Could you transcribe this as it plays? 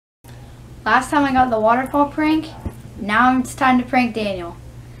Last time I got the waterfall prank, now it's time to prank Daniel.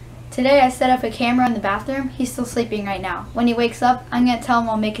 Today I set up a camera in the bathroom. He's still sleeping right now. When he wakes up, I'm going to tell him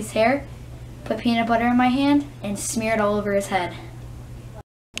I'll make his hair, put peanut butter in my hand, and smear it all over his head.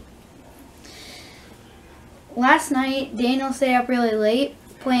 Last night, Daniel stayed up really late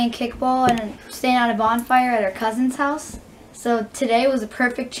playing kickball and staying at a bonfire at our cousin's house. So today was a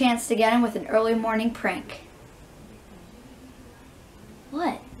perfect chance to get him with an early morning prank.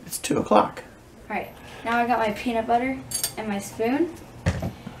 What? It's 2 o'clock. Alright, now I got my peanut butter and my spoon.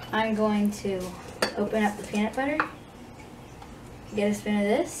 I'm going to open up the peanut butter, get a spoon of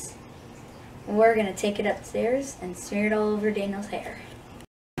this, and we're going to take it upstairs and smear it all over Daniel's hair.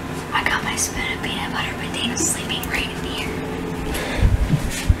 I got my spoon of peanut butter, but Daniel's sleeping right in here.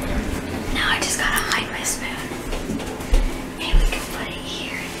 Now I just gotta hide my spoon. Maybe we can put it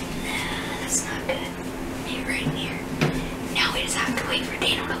here. Nah, that's not good. Maybe right in here. Now we just have to wait for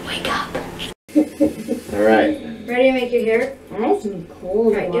Daniel to wake up. Alright. Ready to make your hair? I have some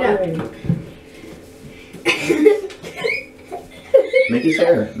cold Alright, water. get up. Make his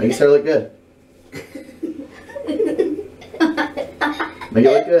hair. Make his hair look good. Make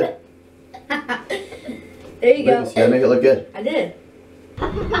it look good. There you go. Lucas, you gotta make it look good. I did.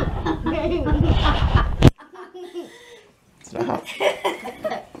 Stop.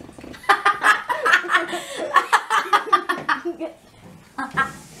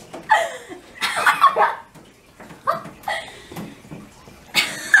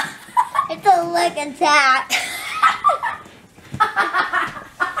 It's a lick attack.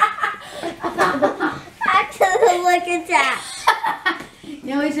 Back to the lick attack.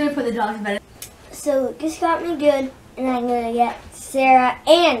 Now he's gonna put the dog's bed. So Lucas got me good, and I'm gonna get Sarah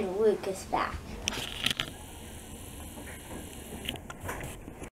and Lucas back.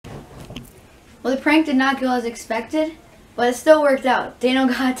 Well, the prank did not go as expected, but it still worked out. Daniel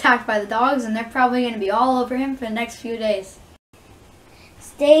got attacked by the dogs, and they're probably going to be all over him for the next few days.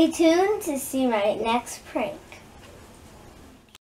 Stay tuned to see my next prank.